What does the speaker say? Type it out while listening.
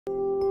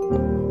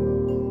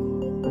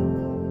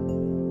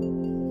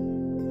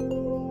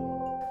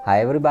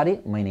Hi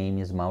everybody, my name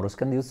is Mauro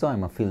Scanduzzo.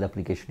 I'm a field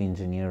application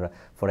engineer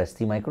for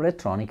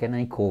STMicroelectronics and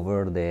I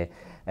cover the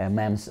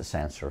MEMS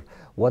sensor.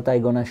 What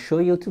I'm gonna show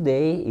you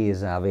today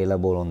is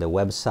available on the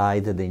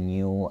website, the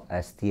new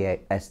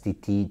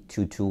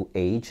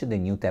STT22H, the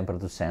new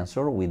temperature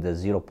sensor with the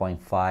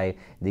 0.5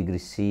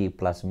 degrees C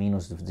plus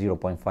minus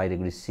 0.5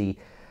 degrees C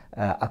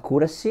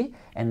accuracy,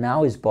 and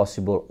now it's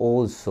possible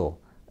also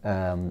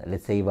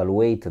let's say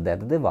evaluate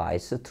that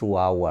device through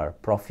our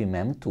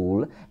ProfiMEMS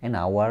tool and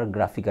our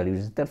graphical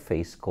user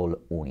interface called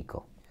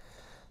Unico.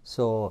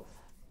 So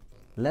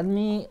let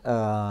me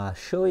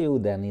show you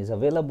then is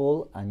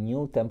available a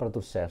new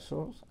temperature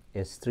sensor,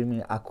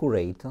 extremely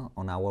accurate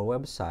on our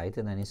website,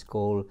 and then it's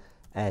called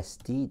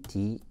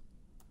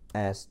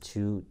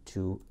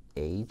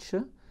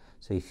STT22H.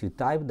 So if you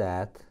type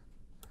that,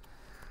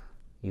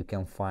 you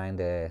can find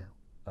a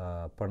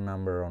part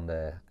number on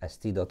the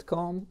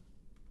st.com.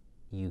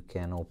 You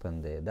can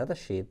open the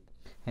datasheet,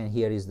 and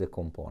here is the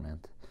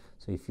component.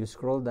 So if you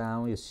scroll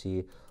down, you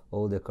see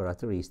all the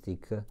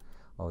characteristics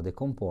of the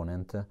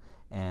component,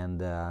 and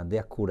the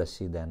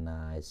accuracy then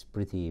is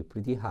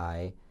pretty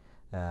high,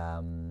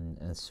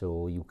 and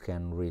so you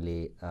can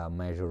really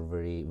measure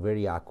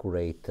very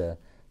accurate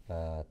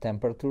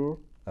temperature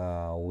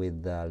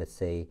with let's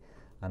say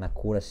an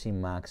accuracy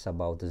max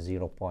about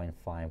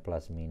 0.5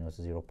 plus minus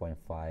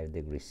 0.5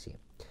 degrees C.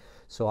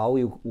 So how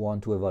you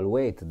want to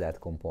evaluate that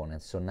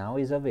component? So now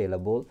is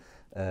available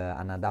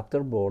an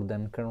adapter board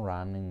and can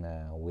run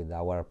with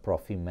our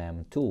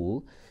ProfiMEMS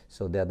tool.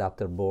 So the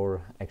adapter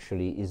board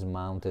actually is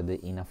mounted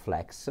in a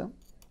flex.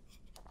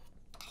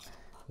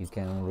 You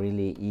can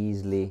really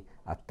easily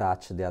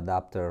attach the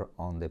adapter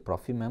on the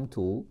ProfiMEMS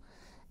tool,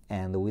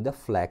 and with a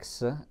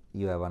flex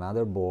you have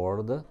another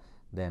board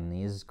then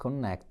is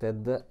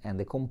connected, and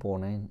the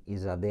component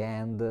is at the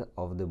end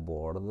of the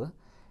board,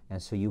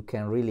 and so you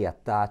can really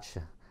attach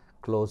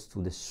close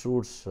to the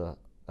source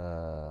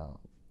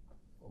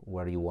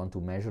where you want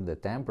to measure the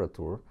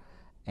temperature,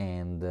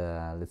 and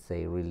let's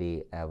say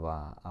really have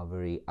a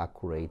very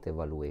accurate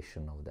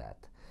evaluation of that.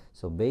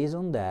 So based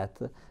on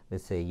that,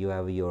 let's say you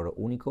have your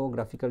Unico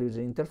graphical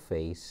user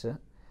interface,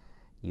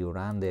 you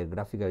run the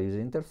graphical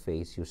user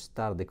interface, you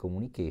start the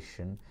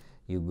communication,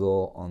 you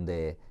go on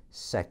the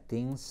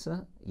settings,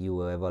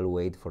 you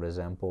evaluate, for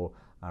example,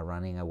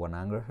 running at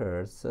 100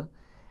 Hertz,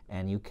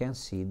 and you can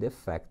see the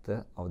effect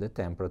of the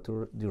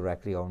temperature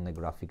directly on the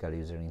graphical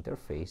user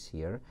interface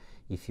here.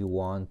 If you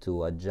want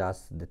to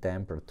adjust the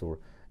temperature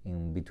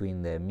in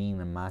between the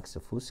min and max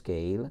full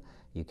scale,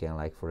 you can,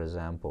 like for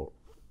example,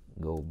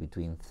 go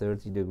between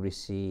 30 degrees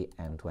C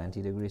and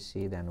 20 degrees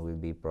C, then will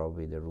be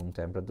probably the room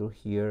temperature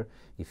here.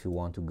 If you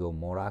want to go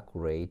more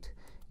accurate,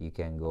 you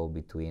can go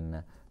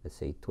between, let's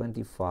say,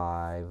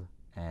 25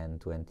 and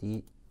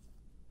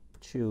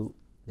 22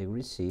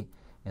 degrees C,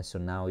 and so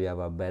now you have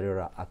a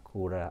better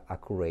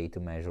accurate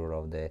measure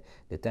of the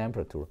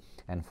temperature.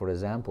 And for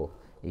example,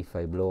 if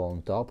I blow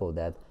on top of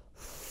that,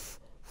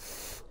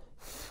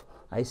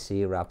 I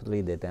see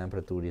rapidly the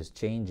temperature is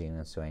changing,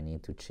 and so I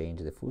need to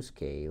change the full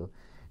scale,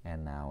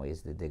 and now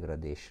is the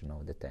degradation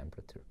of the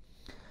temperature.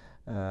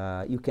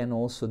 You can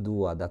also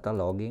do a data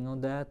logging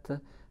on that.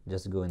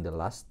 Just go in the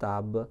last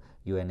tab,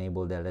 you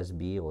enable the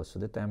LSB, also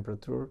the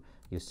temperature,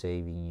 you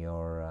save in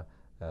your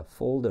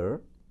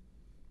folder.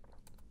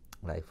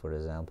 Like for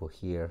example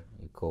here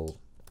you call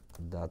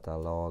data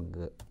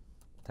log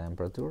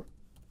temperature,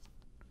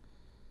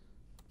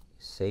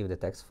 save the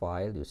text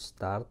file, you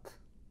start,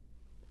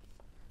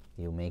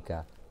 you make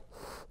a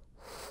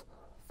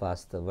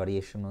fast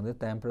variation of the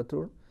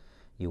temperature,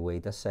 you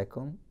wait a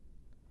second,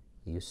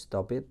 you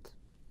stop it,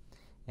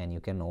 and you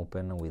can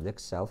open with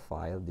Excel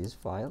file this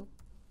file.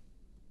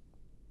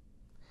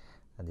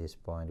 At this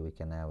point we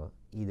can have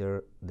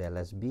either the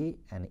LSB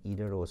and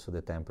either also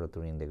the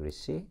temperature in degrees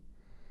C.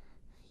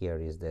 Here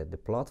is the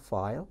plot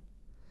file.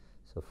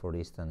 So for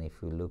instance,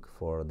 if we look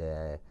for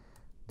the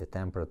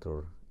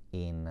temperature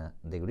in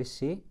degrees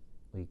C,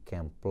 we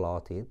can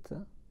plot it,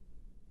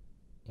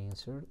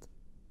 insert,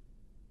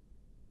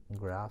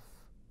 graph,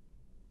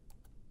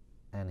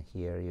 and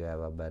here you have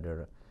a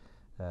better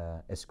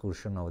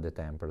excursion of the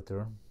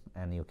temperature,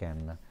 and you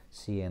can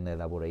see and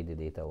elaborate the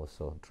data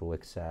also through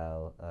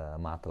Excel,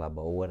 MATLAB,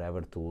 or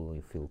whatever tool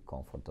you feel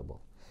comfortable.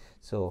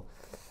 So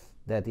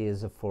that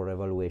is for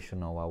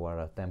evaluation of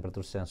our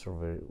temperature sensor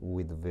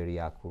with very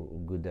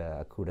good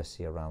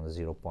accuracy around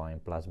 0.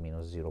 plus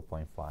minus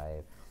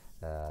 0.5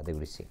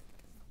 degrees C.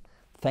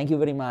 Thank you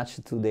very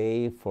much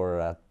today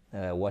for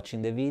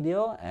watching the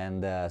video,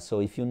 and so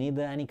if you need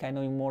any kind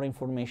of more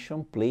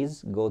information,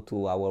 please go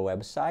to our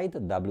website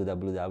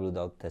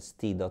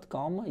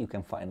www.st.com. You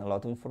can find a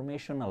lot of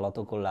information, a lot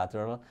of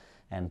collateral,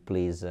 and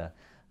please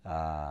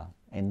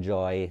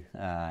enjoy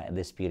the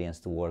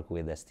experience to work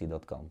with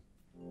st.com.